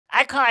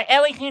I caught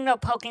every single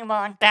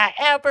Pokemon that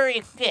ever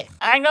exists.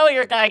 I know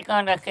you're guys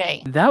gonna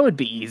say. That would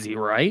be easy,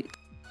 right?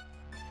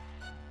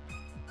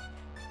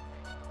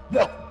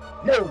 No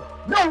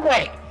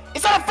way!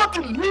 Is that a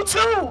fucking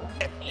Mewtwo?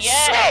 Yeah.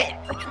 Shit!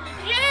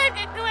 Yeah,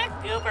 it's doing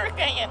Super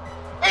Saiyan.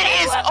 It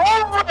is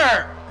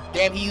over!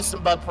 Damn, he used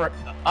some bug for.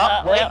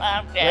 Wait. Well,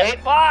 I'm dead.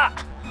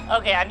 Fuck.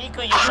 Okay, I need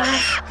to use something.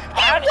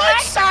 He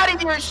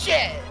one-shotted your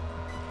shit!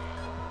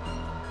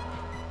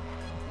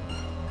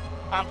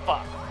 I'm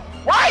fucked.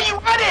 Why are you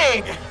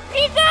running?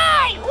 He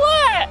died!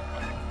 What?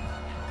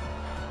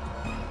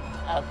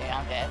 Okay,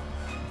 I'm dead.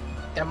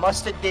 There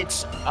must have did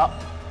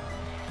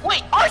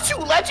Wait, aren't you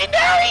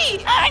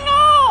legendary? I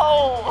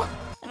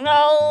know!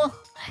 No,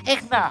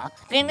 it's not.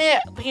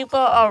 Didn't people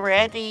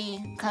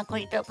already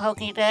complete the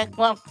Pokédex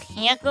from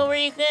Kanto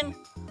region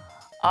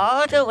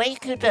all the way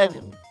to the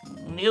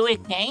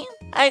newest game?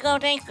 I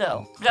don't think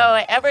so.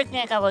 So ever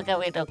since I was a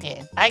little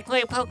kid, I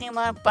played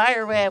Pokemon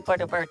Fire Red for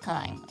the first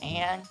time,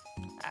 and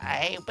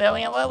I fell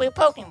in love with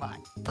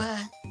Pokemon.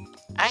 But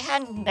I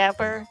had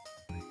never,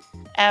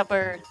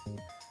 ever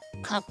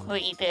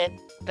completed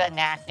the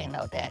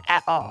national deck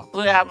at all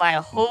throughout my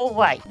whole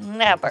life.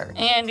 Never.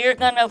 And you're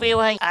gonna be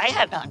like, I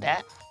have done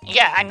that.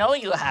 Yeah, I know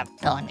you have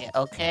done it,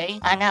 okay?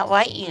 I'm not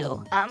like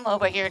you. I'm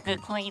over here to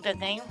play the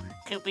game,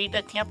 to be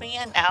the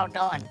champion,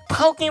 outdone.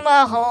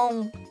 Pokemon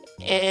Home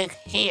is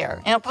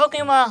here. And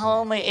Pokemon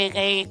Home is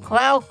a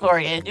cloud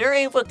storage. You're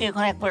able to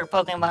transfer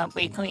Pokemon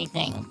between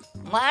things.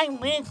 My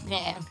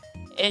mission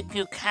is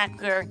to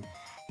capture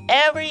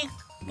every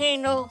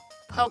single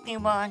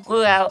Pokemon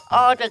throughout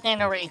all the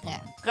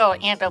generations. So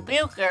in the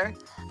future,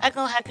 I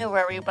don't have to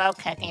worry about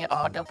catching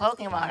all the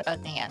Pokemon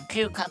again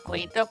to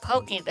complete the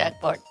Pokédex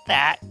for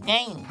that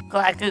game. So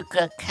I could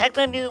just catch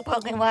a new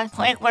Pokemon,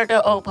 transfer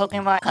the old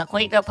Pokemon,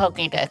 complete the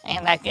Pokédex,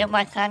 and I get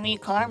my shiny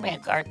Carmen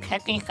or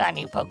catching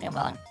shiny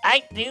Pokemon.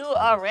 I do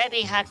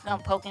already have some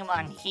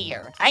Pokemon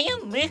here. I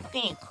am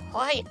missing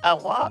quite a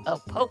lot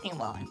of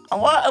Pokemon. A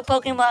lot of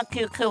Pokemon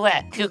to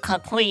collect to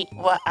complete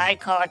what I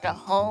call the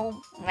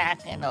home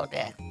national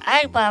deck.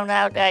 I found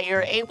out that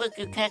you're able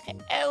to catch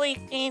every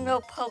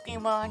single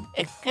Pokemon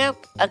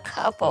except a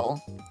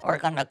couple. We're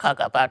gonna talk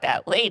about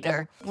that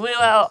later.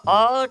 Throughout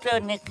all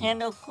the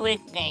Nintendo Switch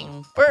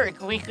games.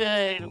 First, we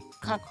could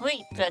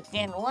complete the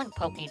Gen 1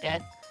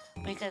 Pokédex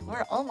because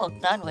we're almost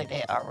done with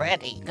it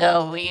already.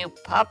 So we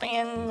pop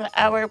in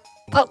our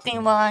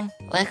Pokemon.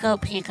 Let's go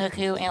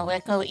Pikachu and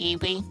let's go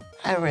Eevee.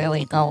 I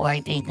really don't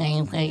like these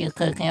games that you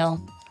could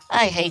kill.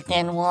 I hate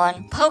Gen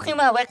 1.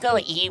 Pokemon Let's Go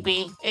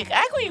Eevee. It's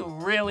actually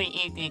really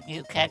easy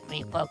to catch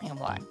these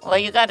Pokemon.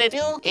 What you gotta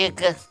do is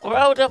just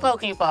throw the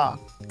Pokeball.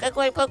 Just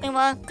like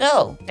Pokemon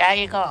Go. There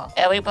you go.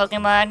 Every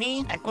Pokemon I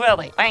need, I throw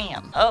it.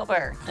 Bam.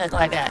 Over. Just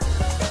like that.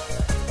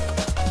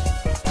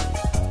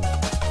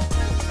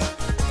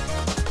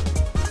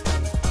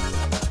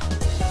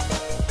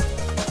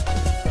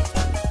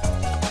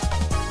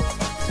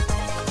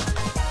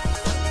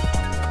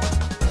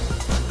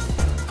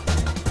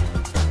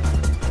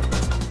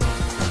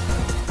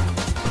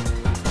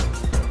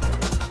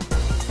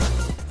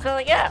 So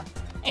yeah,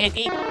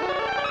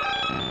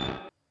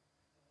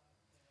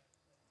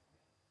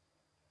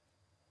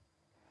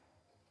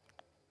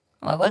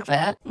 what was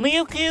that?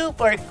 Mewtwo,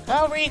 for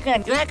some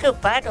reason, you have to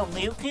battle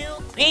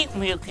Mewtwo, beat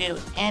Mewtwo,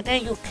 and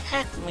then you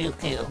catch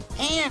Mewtwo.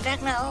 And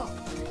that's not all.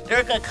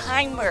 There's a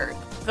timer,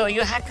 so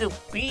you have to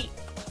beat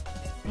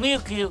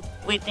Mewtwo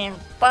within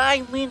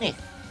 5 minutes.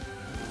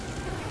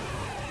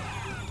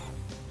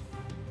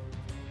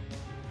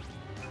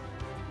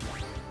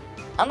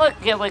 I'm gonna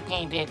get with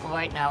King Dick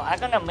right now. I'm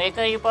gonna make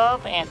a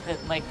evolve and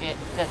just make it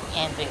just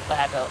end the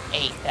battle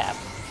ASAP.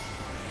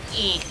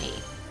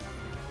 Easy.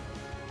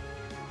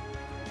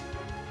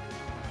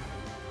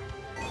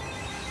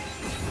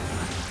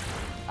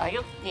 Are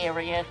you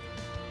serious?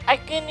 I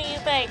couldn't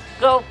even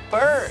go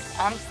first.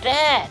 I'm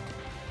dead.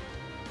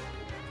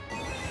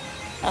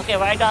 Okay,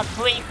 well, I got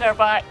Tweaker,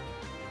 but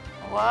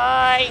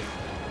why?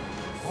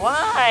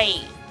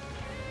 Why?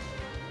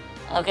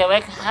 Okay,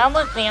 like how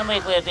much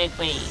damage will this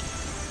be?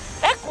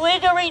 That's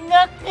literally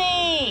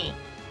nothing!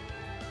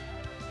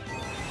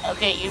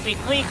 Okay, you be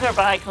Tweaker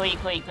by Tweak.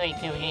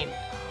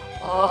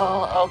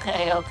 Oh,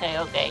 okay.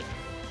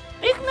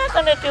 This is not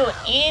gonna do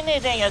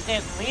anything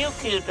against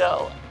Mewtwo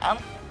though.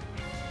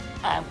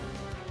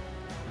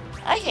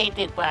 I hate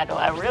this battle,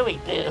 I really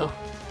do.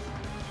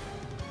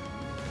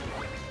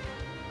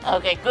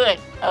 Okay, good.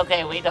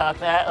 Okay, we got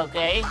that,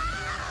 okay.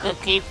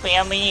 Just keep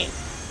spamming.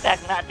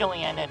 That's not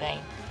doing anything.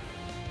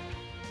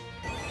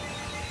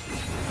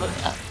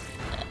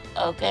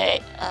 Okay,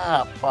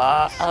 oh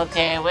fuck.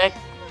 Okay, I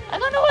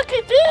don't know what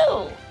to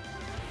do!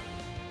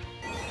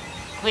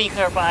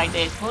 Tweaker by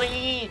this,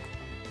 please!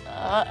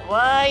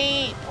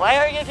 Why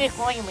are you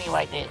destroying me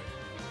like this?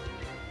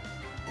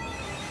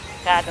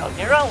 Shadow,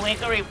 you're a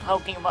wiggly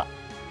Pokemon.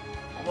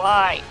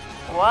 Why?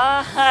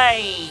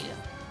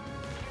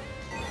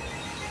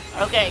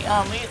 Okay,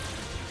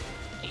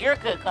 you're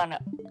just gonna...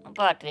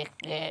 Fuck this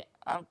shit.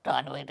 I'm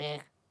done with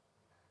this.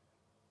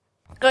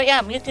 So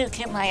yeah, Mewtwo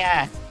kicked my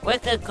ass. We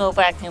could go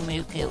back to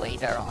Mewtwo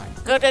later on.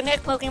 So the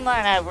next Pokemon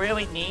I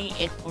really need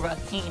is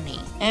Rakini.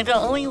 And the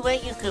only way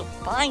you could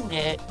find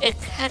it is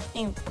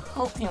catching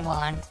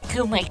Pokemon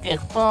to make it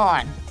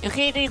spawn. You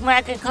see these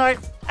magic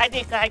cards? I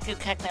decided to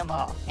catch them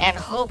all. And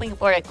hoping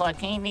for a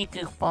Rakini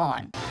to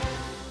spawn.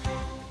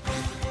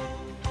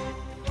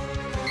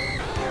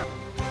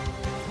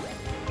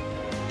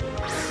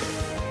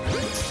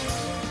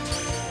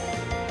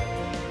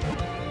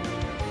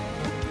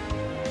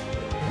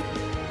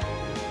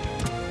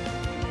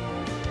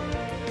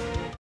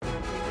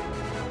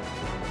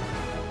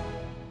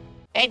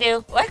 Hey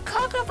dude, let's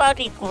talk about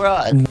these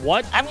drugs.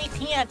 What? I mean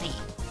candy.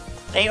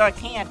 They are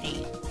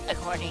candy,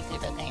 according to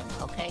the game,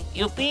 okay?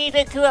 You feed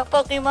it to a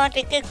Pokemon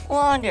to get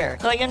stronger.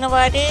 So you know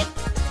what I did?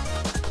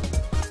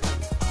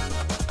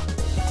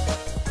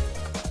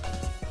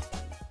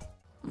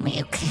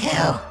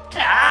 Mewtwo,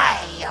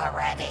 die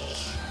already.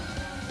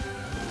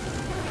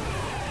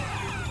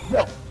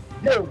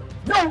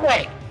 No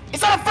way!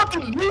 Is that a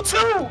fucking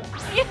Mewtwo?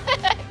 Yeah,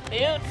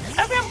 dude,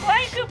 I've been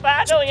playing to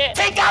battle it.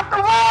 Take out the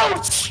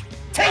roach!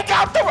 Take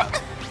out the roach!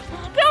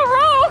 The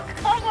rogue!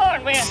 Come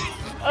on, man.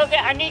 Okay,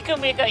 I need to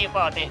make a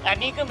ball this. I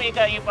need to make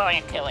a ball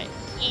and kill it.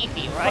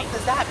 Easy, right? What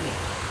does that mean?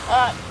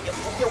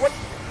 What?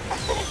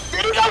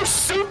 Did he go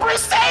Super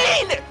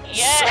Saiyan?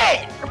 Yeah.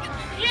 Shit!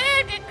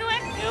 Yeah, they're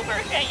doing Super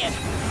Saiyan.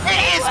 It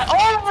is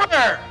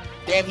over!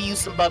 Damn, he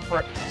used some bug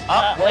for...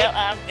 Well,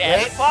 I'm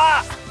dead. Wait.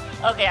 Fuck!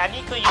 Okay, I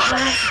need to use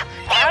something.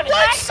 He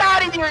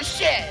one-shotted your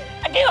shit!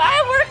 Dude,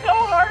 I worked so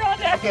hard on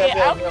that shit.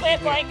 I'll okay, quit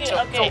playing it.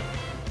 Okay.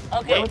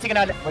 Okay. We're taking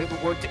out... Wait.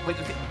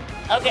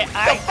 Okay,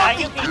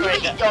 you can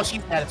break it. Yo,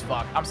 she's mad as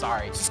fuck. I'm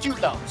sorry. She's cute,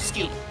 though. She's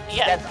cute.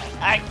 Yeah,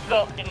 I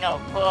go... No,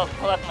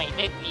 fuck me.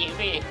 This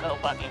UV is so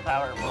fucking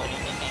powerful.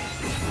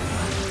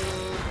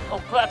 Oh,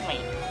 fuck me.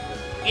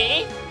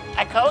 See?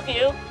 I told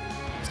you.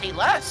 See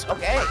less.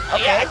 Okay.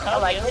 Yeah, I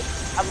like you. it.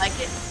 I like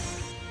it.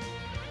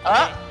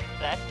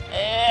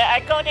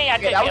 I don't think I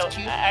could that was kill.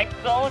 cute. I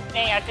don't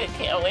think I could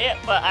kill it,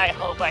 but I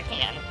hope I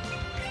can.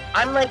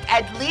 I'm like,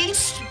 at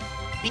least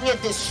be a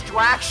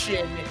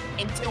distraction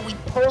until we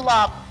pull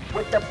up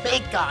with the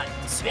big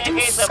guns. This Do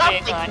is the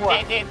something big one. for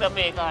us. This is the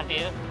big one,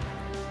 dude.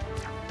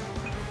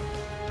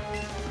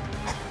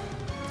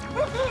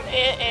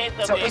 It is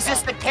the So big is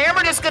this one. the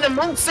camera that's gonna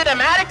move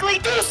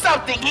cinematically? Do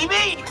something,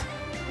 Evie!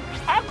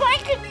 I'm going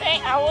to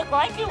think I was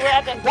going to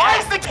at the Why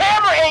is the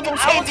camera angle I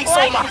was changing so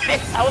going much?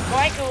 I was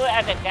going to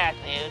at the cat,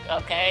 dude.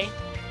 Okay.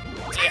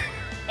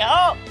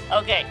 Yeah. Oh.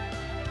 Okay.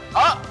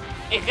 Oh,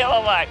 It's still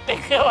alive.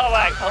 It's still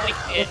alive. Holy it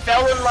shit.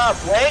 fell in love.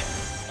 Wait.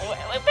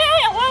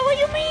 Billy, what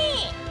do you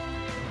mean?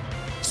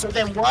 So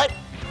then what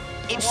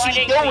is What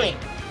she is she? doing?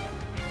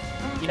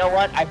 You know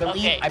what? I believe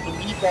Okay. I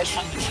believe that she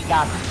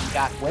got me. She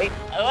got wait.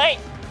 Wait.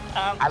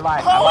 I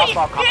lied. Holy I lost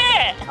all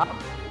shit!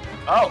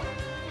 Oh.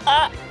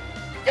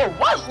 Yo,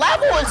 what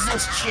level is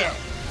this shit?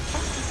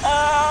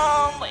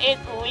 It's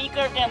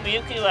weaker than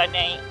Mewtwo, I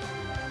think.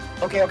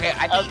 Okay. I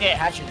think you Okay. can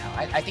catch it now.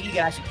 I think you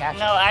can actually catch it.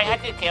 No, I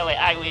had to kill it.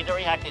 I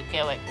literally had to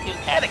kill it to You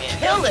catch gotta it.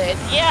 kill it.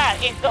 Yeah,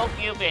 it's so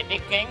stupid. The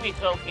game is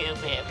so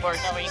stupid. For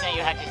some reason,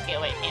 you have to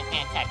kill it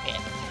and catch it.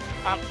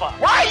 I'm fucked.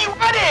 Why are you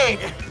running?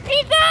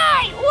 He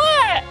died!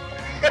 What?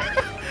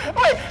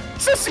 Wait,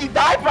 so she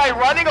died by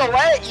running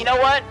away? You know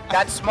what?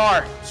 That's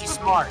smart. She's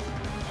smart.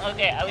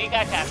 Okay, we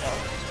got Kato.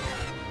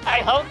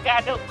 I hope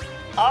Kato...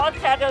 All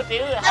Kato do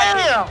is...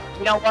 Damn!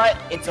 You know what?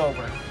 It's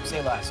over.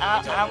 Say less. It's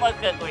I'm over.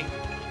 a good one.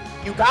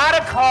 You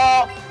gotta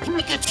call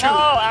Pikachu. No,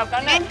 I'm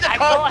gonna... You need to I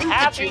call don't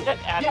have Pikachu.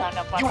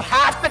 Pikachu. You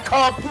have to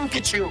call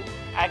Pikachu.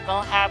 I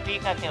don't have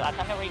Pikachu. I'm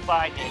gonna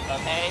revive it,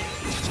 okay?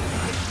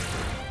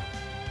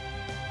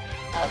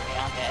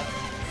 Okay.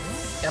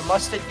 There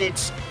must have been...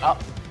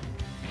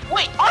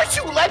 Wait, aren't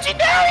you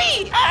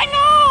legendary? I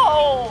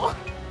know!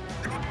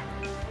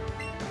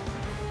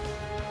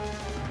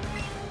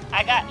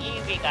 I got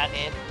Eevee, got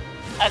it.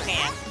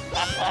 Again.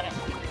 I'm gonna...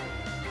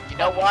 You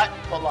know what?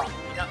 Pull up.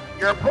 You know,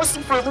 you're a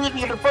pussy for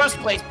leaving in the first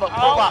place, but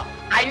pull Oh. up.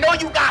 I know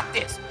you got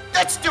this.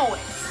 Let's do it.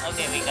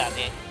 Okay, we got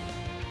it.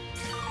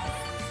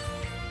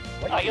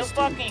 What Are did you this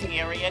fucking dude do?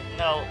 serious?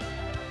 No.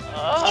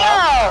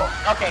 Yo!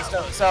 Okay,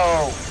 so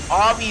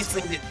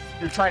obviously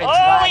you're trying to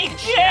Holy drag the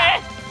shit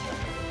out. shit!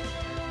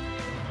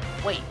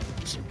 Wait,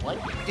 what?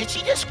 Did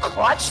she just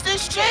clutch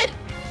this shit?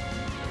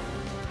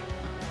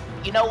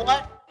 You know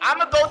what? I'm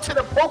gonna go to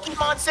the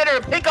Pokemon Center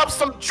and pick up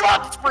some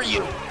drugs for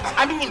you.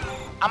 I mean,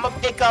 I'm gonna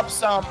pick up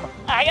some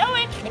I know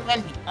it.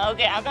 candy.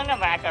 Okay, I'm gonna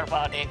macro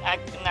ball it. I'm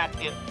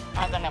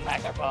gonna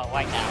macro ball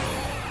right now.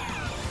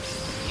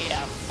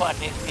 Yeah, fuck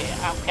this shit.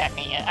 I'm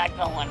catching it. I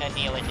don't wanna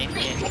deal with this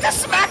He shit.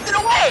 just smacked it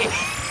away.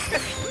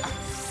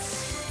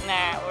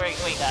 Nah,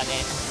 we got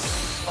it.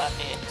 Fuck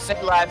it.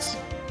 Say less.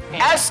 Okay.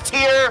 S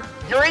tier,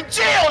 you're in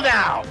jail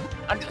now.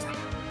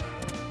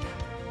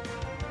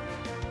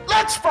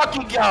 Let's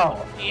fucking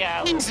go.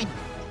 Yeah. Easy.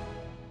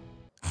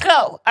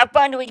 So, I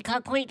finally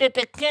completed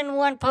the Gen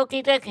 1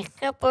 Pokédex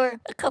except for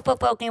a couple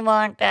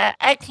Pokemon that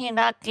I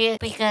cannot get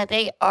because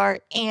they are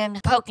in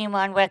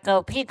Pokemon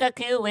Reco.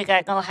 Pikachu, we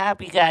got no have,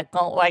 you got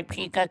don't like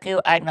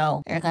Pikachu. I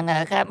know, you're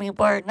gonna cut me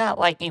for not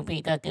liking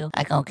Pikachu.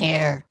 I don't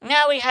care.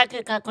 Now we have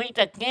to complete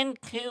the Gen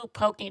 2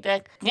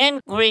 Pokédex,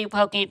 Gen 3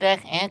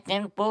 Pokédex, and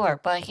Gen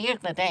 4. But here's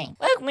the thing.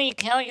 Let me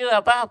tell you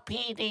about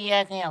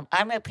PDSM.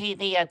 I'm a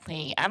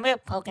PDSP. I'm a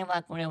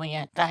Pokemon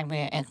Brilliant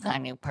Diamond and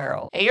Shining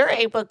Pearl. If you're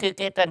able to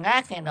get the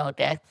National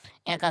Dex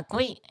and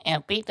complete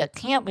and beat the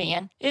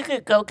champion, you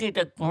could go to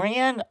the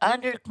Grand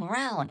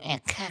Underground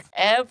and catch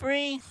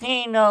every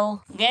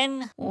single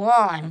Gen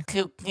 1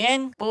 to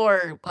Gen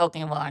 4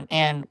 Pokemon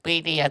and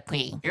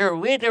BDSP. You're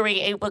literally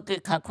able to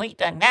complete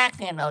the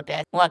National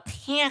Dex, but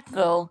can't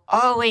go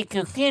all the way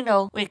to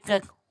Sinnoh with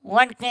just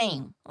one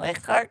game.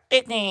 Let's start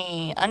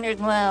digging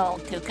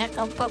underground to catch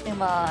some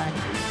Pokemon.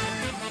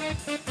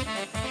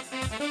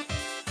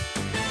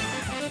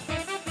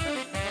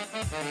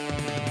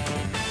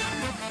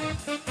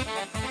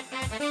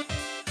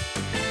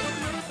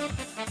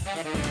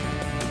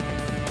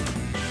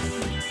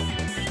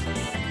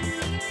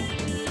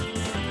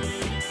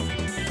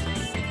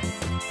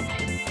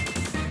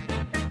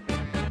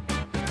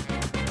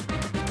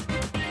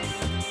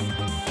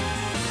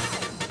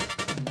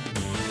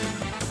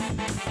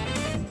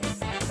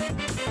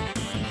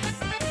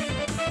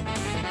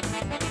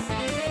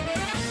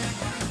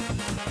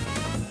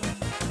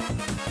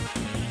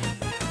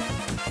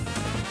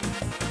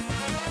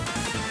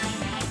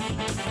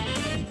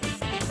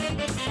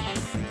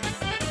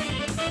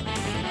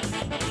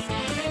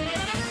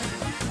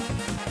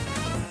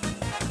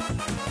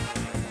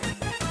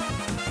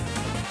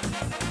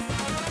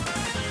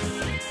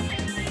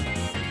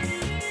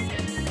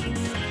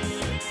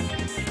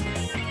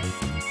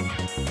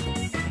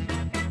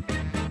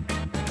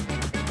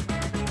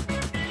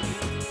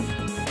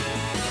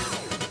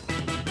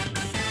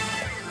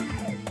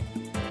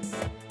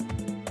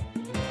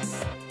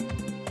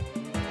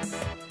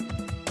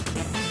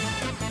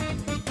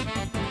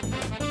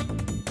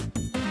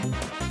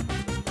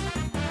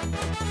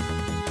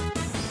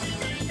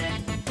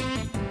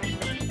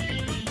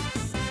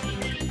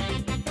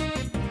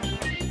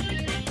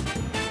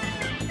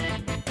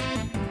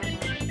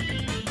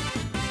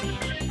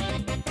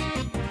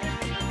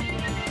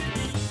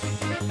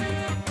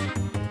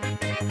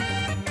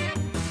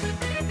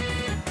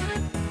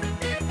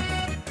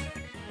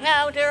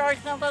 Now there are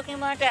some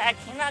Pokemon that I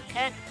cannot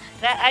catch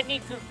that I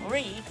need to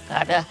breed.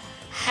 Gotta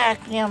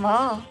hack them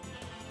all.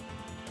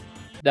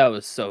 That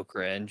was so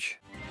cringe.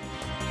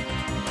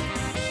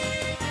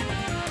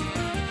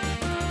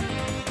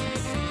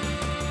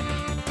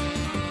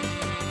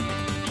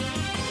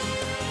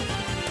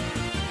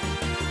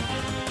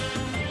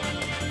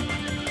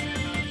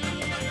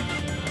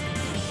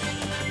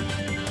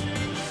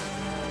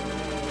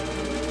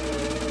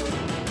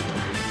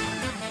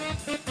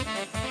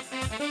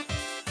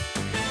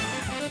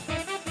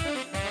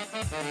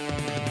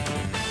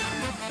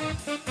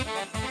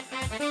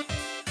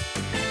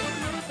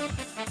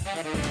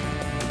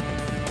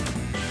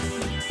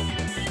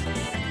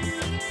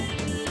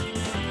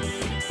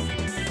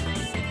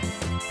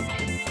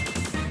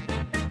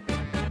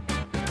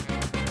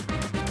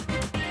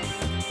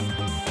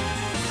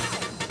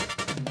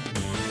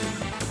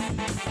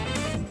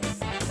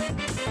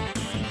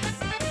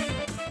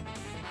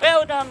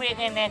 Beldum is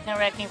an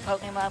interesting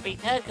Pokemon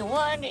because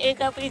one is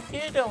a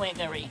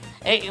pseudo-injury.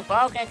 It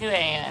evolves into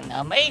an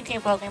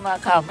amazing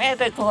Pokemon called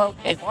Medical.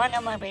 It's one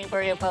of my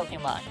favorite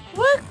Pokemon.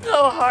 What's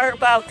so hard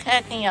about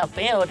catching a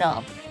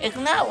Beldum? It's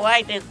not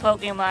like this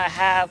Pokemon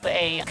have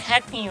a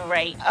catching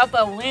rate of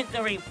a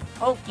legendary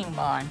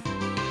Pokemon.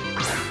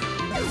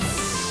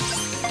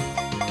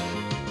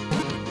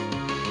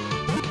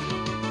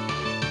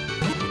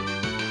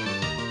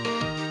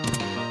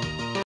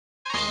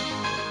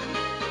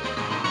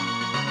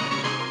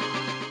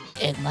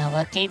 It's my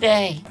lucky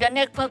day. The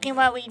next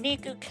Pokemon we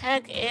need to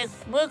catch is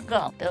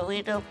Mugum, the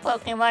little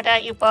Pokemon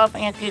that evolved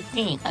into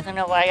King. I don't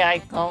know why I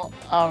don't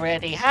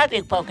already have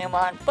this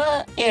Pokemon,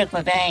 but here's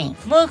the thing.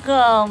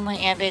 Mugum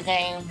in the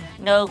game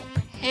no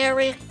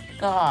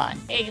Paragon.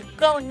 If you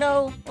don't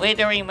know,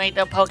 literally made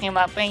the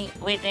Pokemon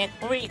faint within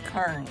 3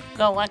 turns.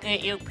 So once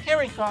you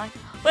Paragon,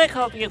 let's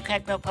hope you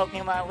catch the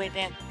Pokemon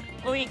within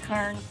 3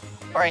 turns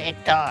or it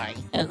dies.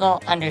 You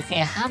don't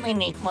understand how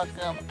many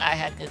Mugum I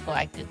had to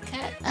try to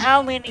catch.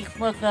 How many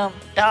Mugum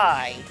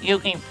die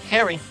using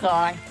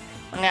Paragon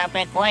when I've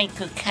been going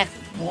to catch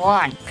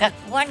one. Catch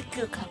one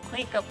to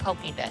complete the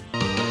Pokédex.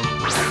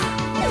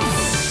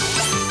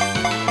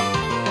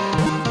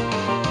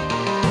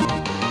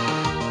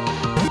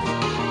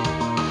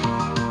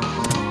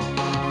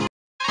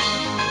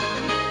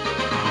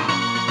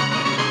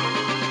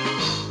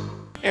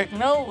 There's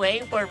no way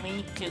for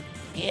me to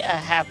get a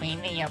happy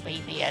Neo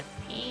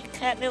BDSP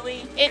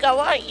technically. It's a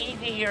lot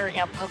easier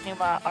in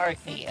Pokemon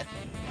Arceus.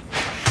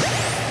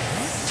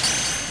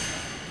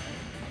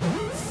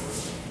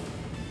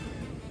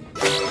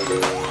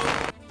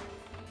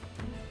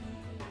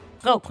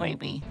 So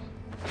creepy.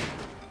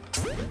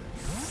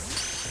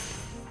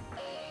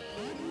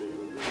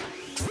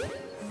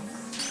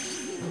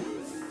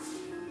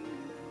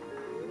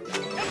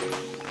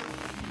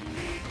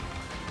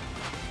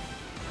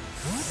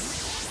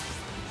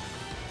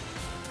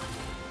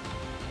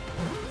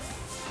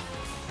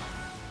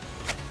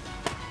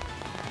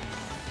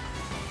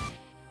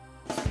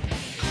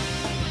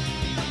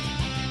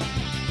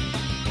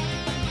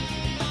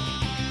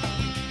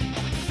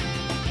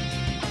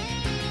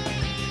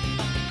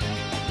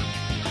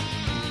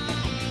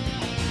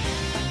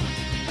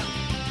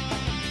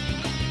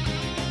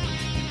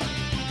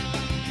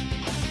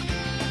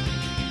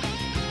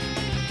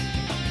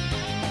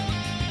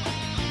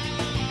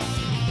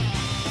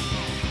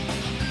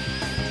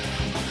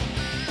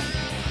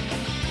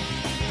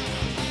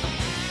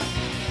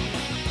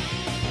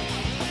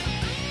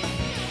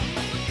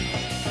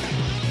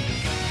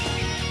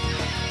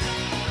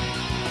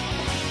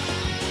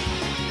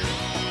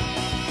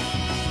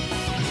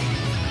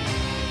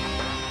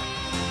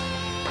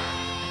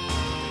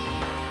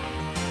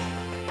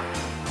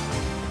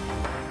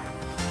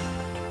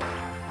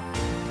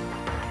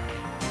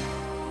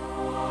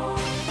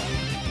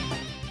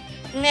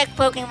 next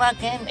Pokemon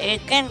Gen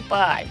is Gen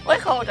 5.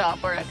 Let's hold on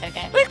for a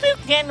second. Let's do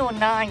Gen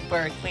 9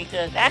 first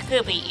because that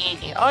could be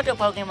easy. All the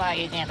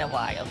Pokemon is in the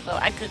wild, so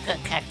I could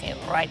catch it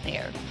right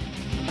there.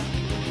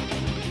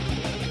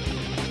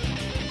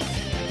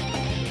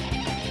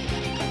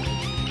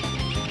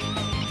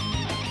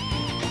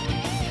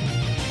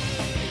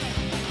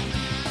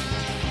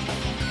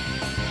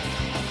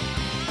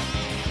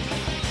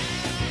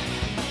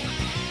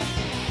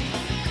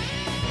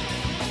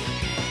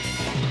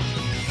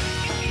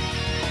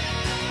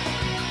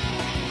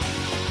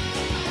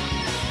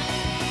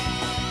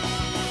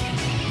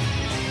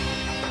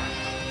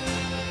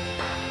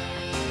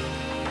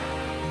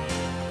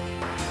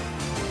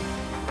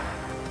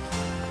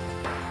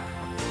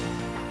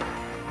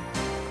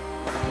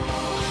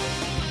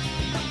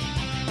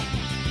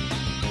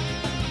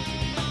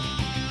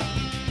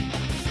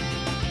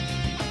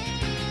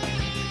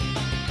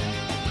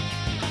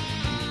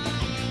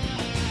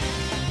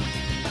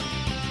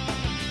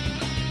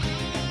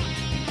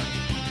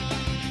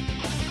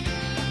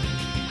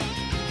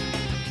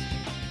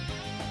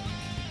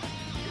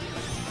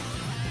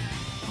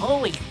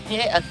 Holy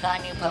shit, a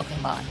shiny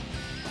Pokemon.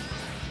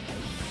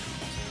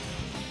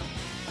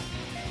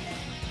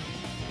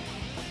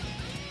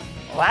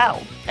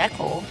 Wow, that's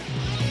cool.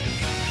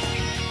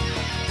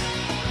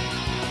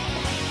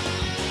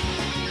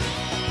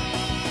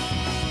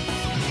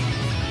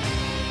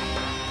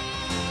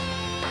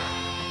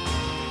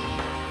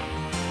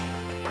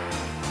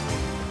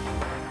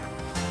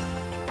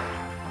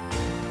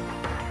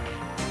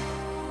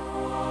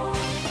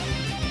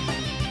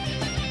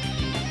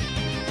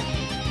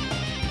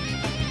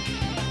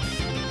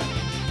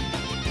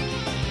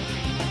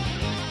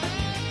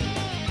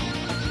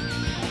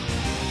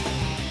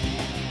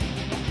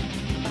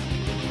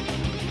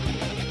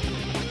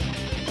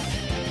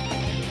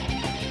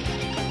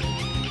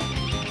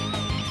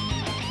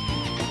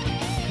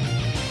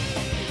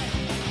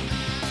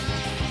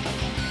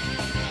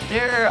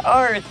 There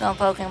are some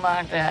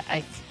Pokemon that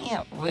I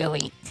can't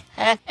really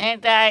catch,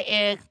 and that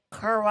is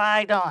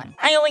Koraidon.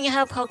 I only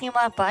have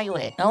Pokemon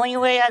Violet. The only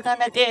way I'm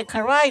gonna get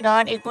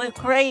Koraidon is with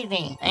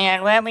trading.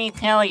 And let me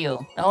tell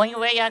you, the only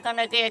way I'm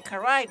gonna get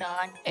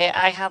Koraidon is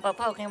I have a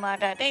Pokemon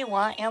that they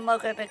want, and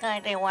most of the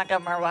time they want a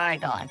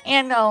Miraidon.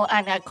 And no,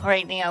 I'm not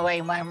trading away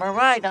my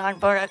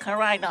Miraidon for a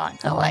Koraidon.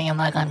 So what am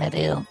I gonna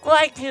do?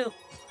 Like to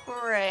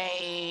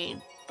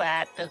trade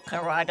back the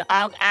Koraidon.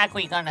 I'm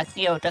actually gonna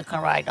steal the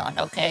Koraidon,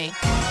 okay?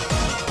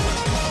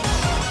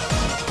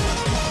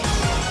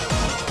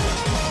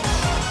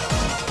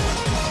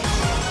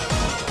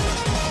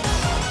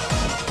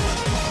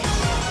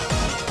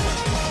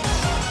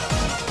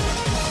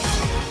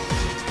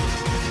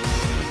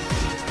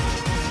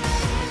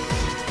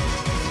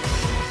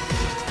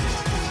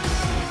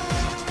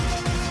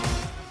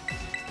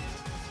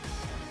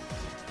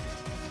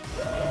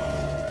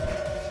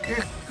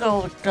 You're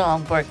so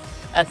dumb for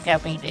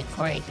accepting this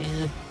crate,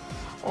 dude.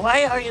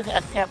 Why are you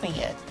accepting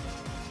it?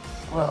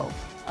 Whoa,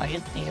 are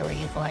you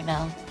serious right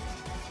now?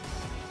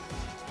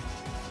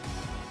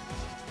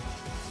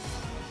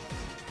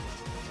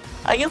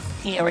 Are you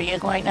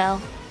serious right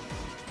now?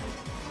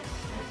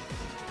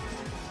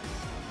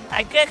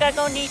 I guess I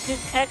don't need to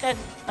check a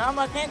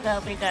normal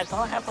Nintendo because I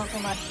don't have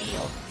Pokemon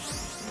Shield.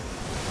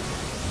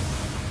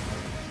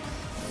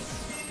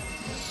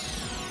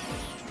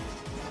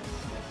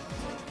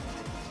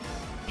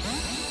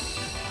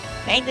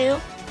 They do.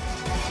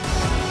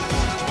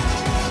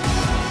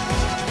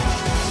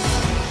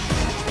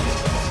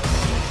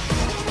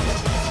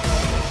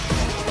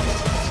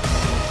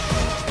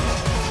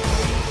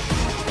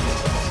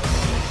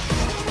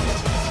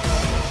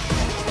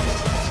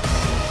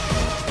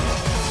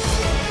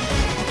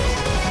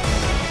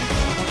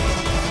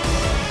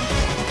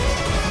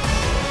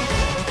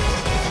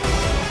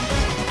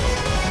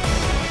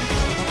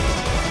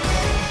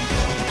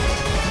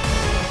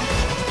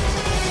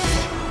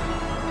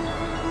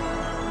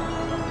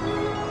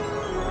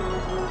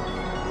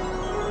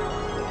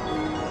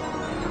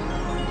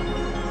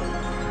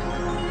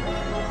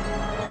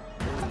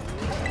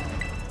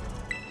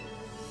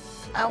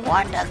 I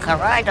want the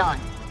Koraidon.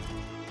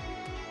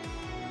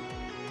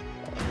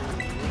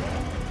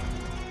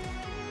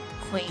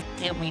 Please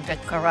give me the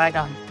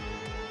Koraidon.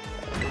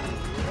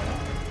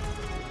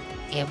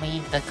 Give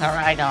me the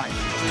Koraidon.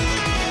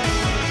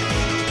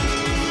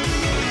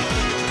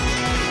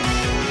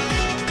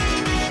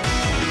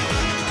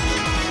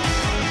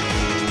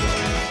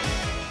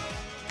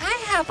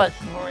 I have a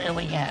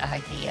brilliant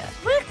idea.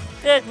 Let's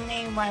just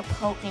name my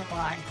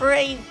Pokemon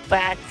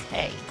Greyback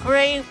K.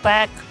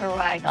 Greyback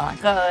Koraidon.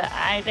 So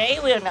they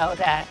will know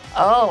that,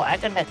 oh,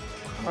 I'm gonna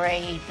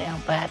trade them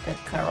back to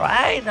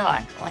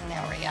Koraidon. When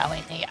in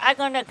reality, I'm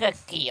gonna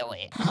just steal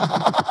it.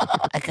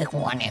 I just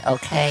want it,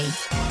 okay?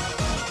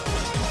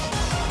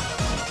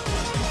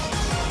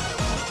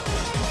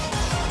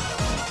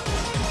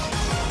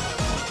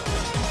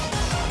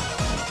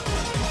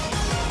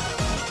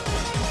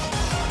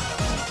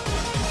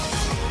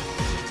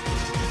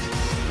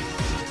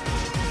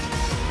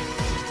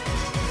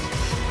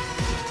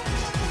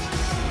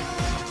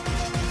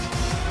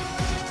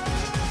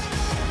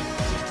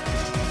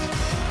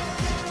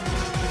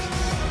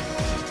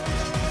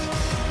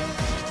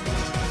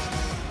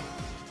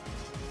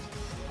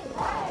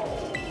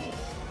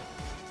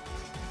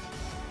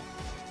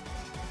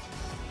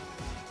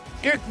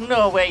 There's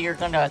no way you're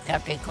gonna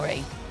accept it,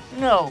 Gray.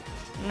 No,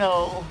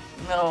 no,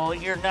 no,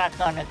 you're not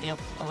gonna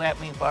let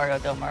me borrow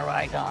the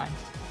Maridon.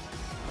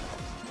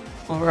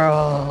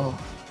 Bro.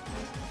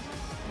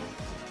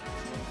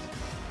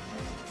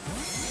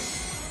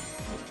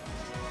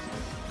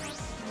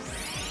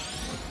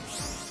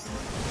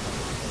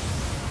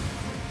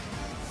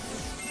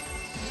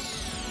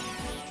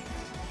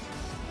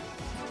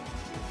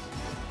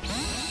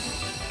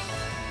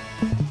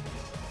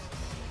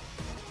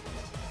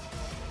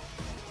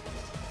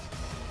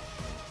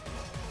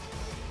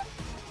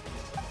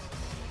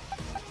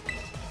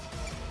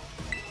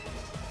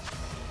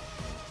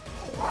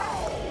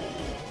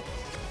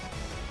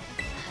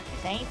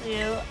 Thank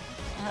you.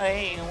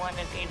 Hey, you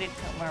wanna get it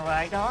to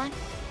Maridon?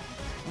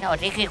 No,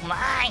 this is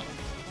mine.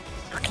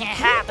 You can't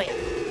have it.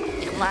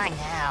 It's mine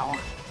now.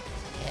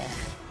 Yeah.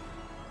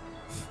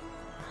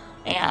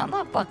 Yeah, I'm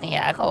a fucking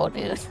asshole,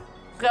 dude.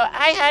 So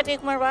I had this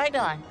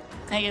Maridon.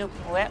 Can you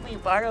let me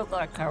borrow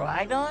the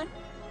Maridon?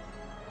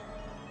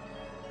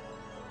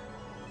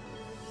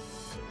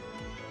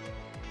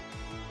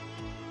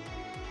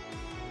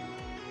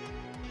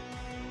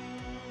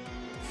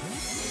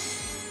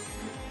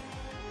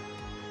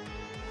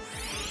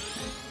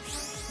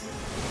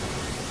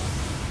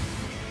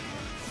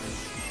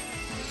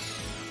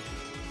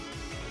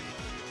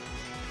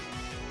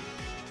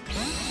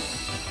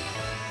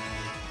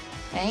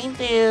 Thank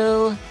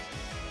you.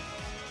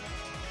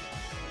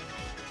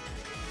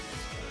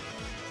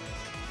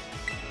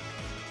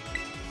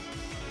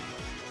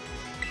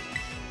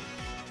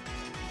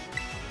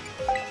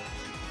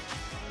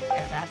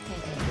 They're not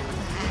taking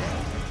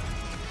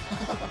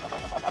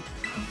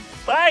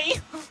Bye!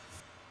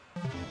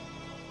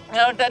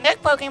 Now, the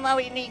next Pokemon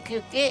we need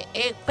to get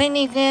is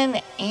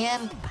Bennigan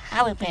and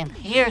Powybin.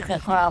 Here's the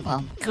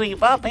problem. To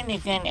evolve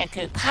Bennigan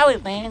into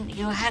Powybin,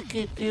 you have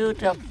to do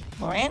the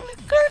Friend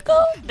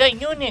Circle? The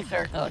Unit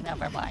Circle,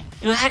 never mind.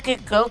 You have to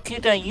go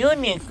to the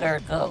Unit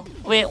Circle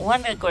with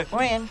one of the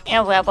friends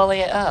and level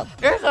it up.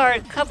 There are a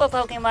couple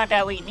Pokemon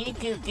that we need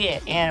to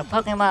get in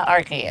Pokemon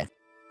Arceus.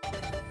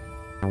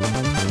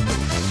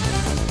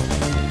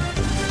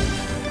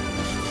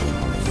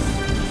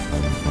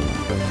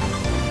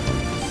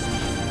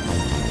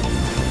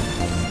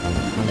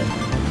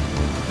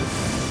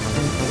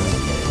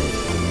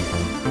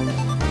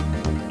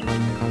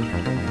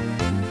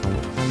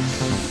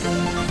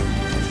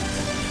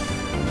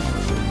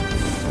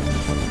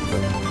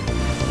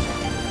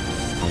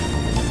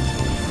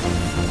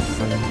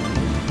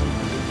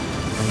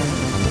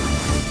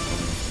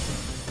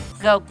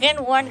 So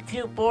Gen 1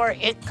 to 4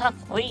 is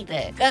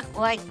completed, just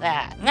like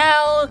that.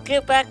 Now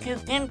get back to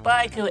Gen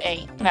 5 to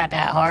 8. Not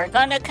that hard.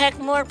 Gonna catch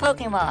more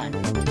Pokemon.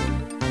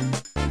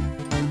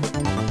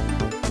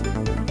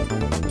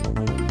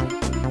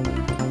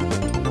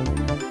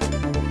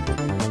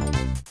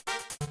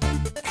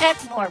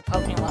 Catch more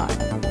Pokemon.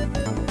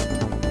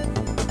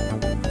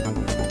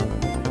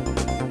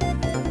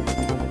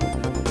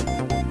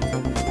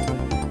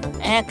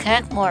 And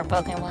catch more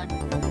Pokemon.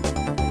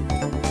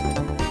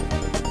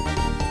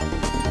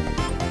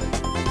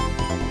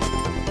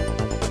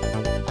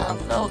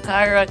 So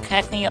Kyra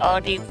catching all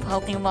these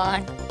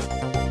Pokemon.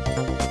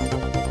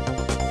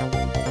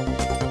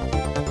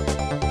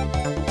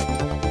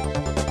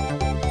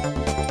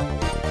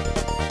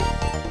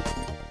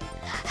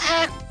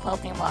 Hack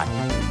Pokemon.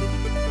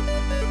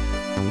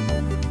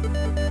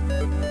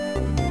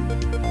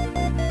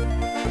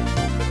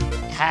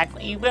 Hack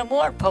even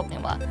more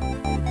Pokemon.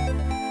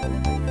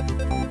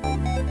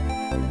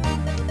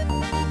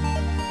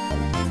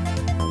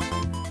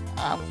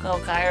 So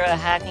Kyra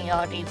hacking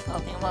all these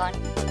Pokemon.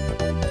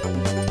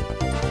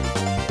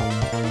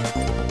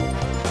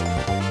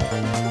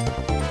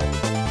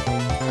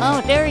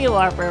 Oh, there you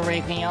are,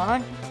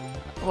 Baratheon.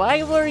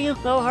 Why were you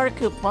so hard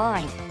to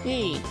find?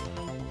 Gee.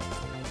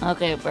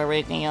 Okay,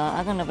 Baratheon,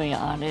 I'm gonna be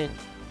honest.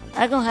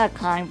 I don't have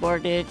time for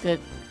this, cause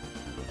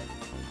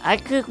I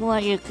just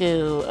want you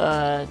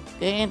to,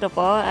 get in the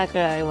ball after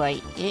I,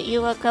 like, hit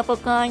you a couple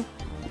times.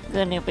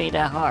 Couldn't be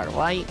that hard,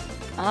 right?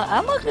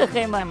 I'm gonna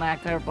get my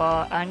Master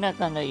Ball. I'm not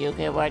gonna use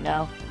it right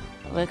now.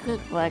 Let's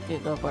just like to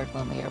go for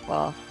some Air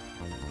Ball.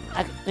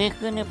 It's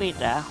gonna be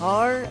that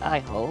hard, I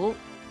hope.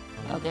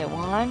 Okay,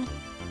 one.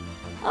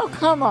 Oh,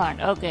 come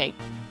on. Okay.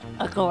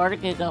 Of course, I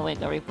can go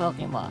with every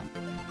Pokemon.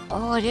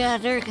 Oh, yeah,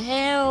 there's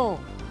hell.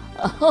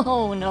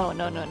 Oh, no.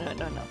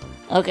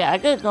 Okay, I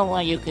just don't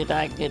want you to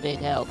die to this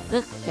hell.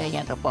 Just stay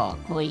in the ball,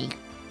 please.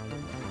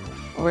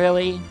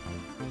 Really?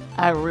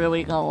 I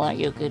really don't want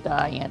you to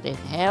die in this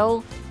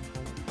hell?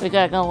 Because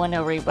I don't want to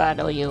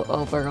rebattle you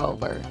over.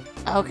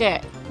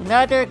 Okay,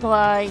 another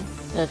guy.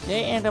 To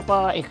sit in the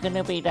ball is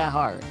gonna be that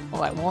hard.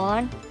 What,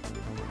 one?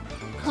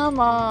 Come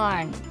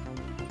on.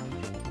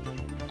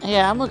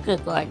 Yeah, I'm a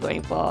good guy,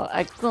 Great Ball.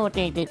 I don't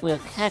think this will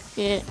catch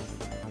it.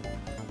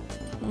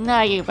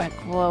 Not even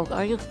close.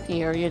 Are you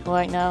serious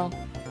right now?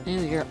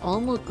 Dude, you're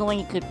almost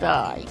going to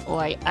die.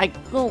 Like, I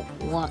don't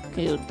want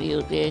to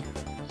do this.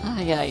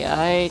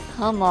 Ay.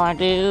 Come on,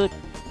 dude.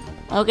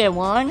 Okay,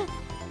 one.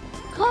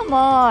 Come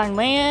on,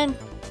 man.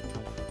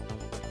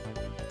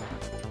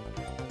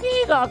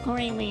 got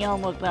creamy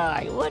almost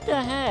died. What the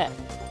heck?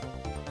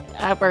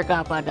 I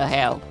forgot about the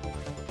hell.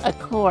 A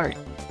court.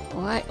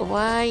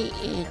 Why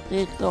is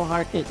this so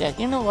hard to get?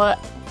 You know what?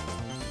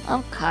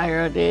 I'm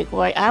tired of this.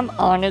 Why, I'm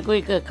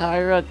honestly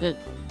tired of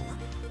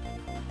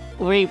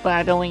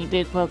rebattling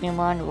this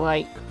Pokemon.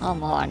 Like,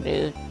 come on,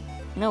 dude.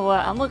 You know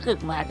what? I'm gonna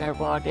cook Master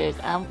Ball this.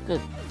 I'm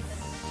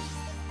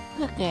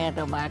cooking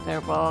the Master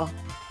Ball.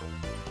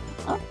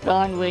 I'm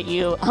done with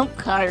you. I'm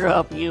tired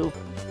of you.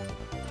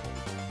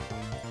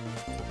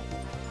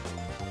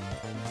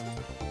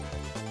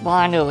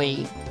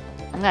 Finally.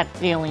 I'm not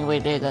dealing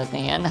with it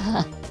again.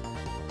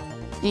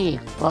 Gee,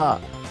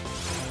 fuck.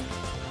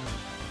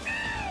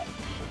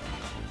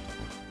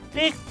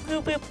 This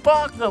stupid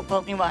box of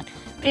Pokemon.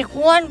 This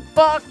one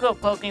box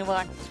of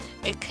Pokemon.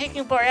 It's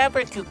taking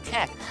forever to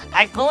catch.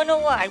 I don't know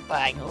why, but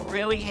I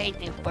really hate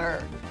this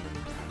bird.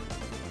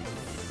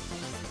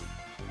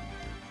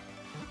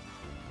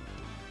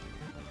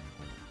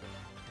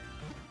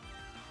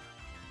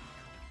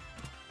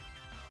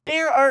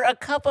 There are a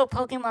couple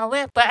Pokemon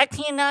left, but I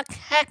cannot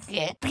catch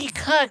it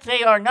because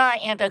they are not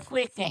in the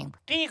quick game.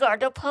 These are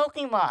the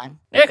Pokemon.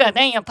 They're a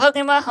damn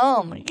Pokemon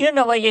home. You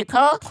know what you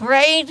call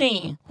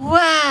crazy.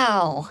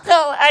 Wow. So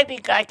I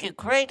think I could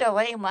trade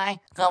away my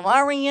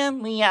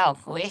Galarian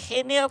Meowth with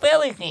hidden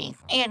abilities.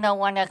 And no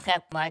one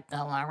accepts my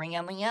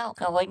Galarian Meowth.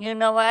 So what you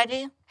know what I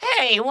do?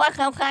 Hey, want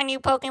some shiny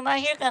Pokemon?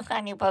 Here's some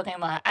shiny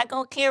Pokemon. I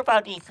don't care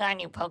about these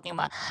shiny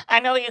Pokemon. I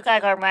know you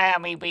guys are mad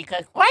at me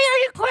because why are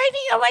you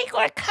trading away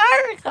your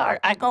card guard?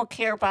 I don't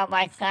care about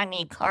my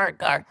shiny card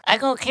guard. I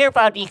don't care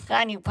about these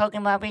shiny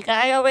Pokemon because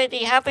I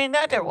already have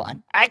another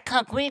one. I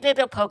completed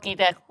the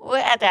Pokédex.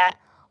 Where at that?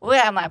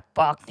 Where are my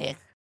boxes?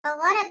 But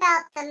what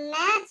about the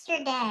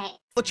Master Deck?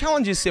 The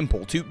challenge is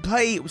simple, to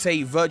play,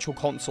 say, Virtual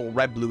Console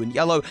Red, Blue, and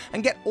Yellow,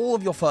 and get all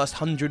of your first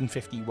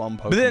 151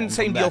 Pokemon. But then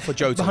same deal for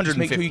Johto.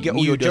 150, you get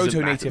all your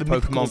Johto native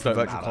Pokemon for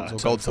Virtual Console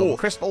Gold, Silver,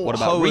 Crystal. What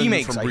about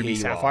remakes like Ruby,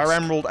 Sapphire,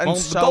 Emerald, and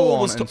so on? The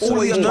goal was to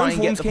always try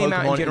and get the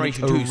Pokemon in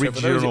Generation 2,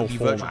 original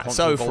format.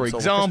 So, for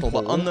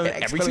example, Unknown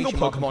every single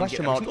Pokemon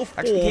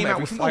actually came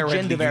out with Fire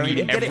Gender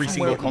variant every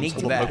single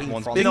console the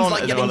Pokemon's been on,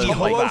 as well as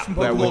Ho-Oh from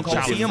Pokemon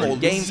Coliseum or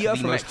games the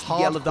most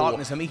hardcore,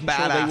 Darkness, and making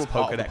sure they were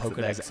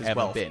Pokedex as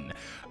ever been.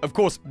 Of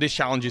course, this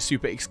challenge is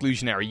super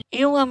exclusionary.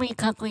 You want me to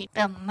complete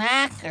the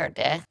Master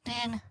Deck?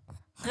 Then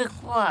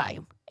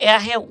subscribe. I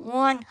have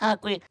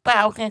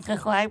 100,000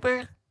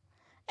 subscribers,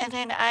 and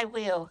then I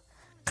will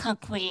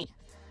complete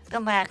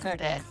the Master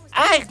Deck.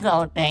 I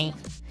don't think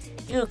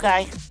you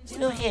guys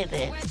will hit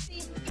it.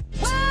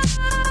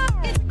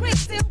 It's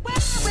crazy where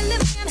we're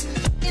living.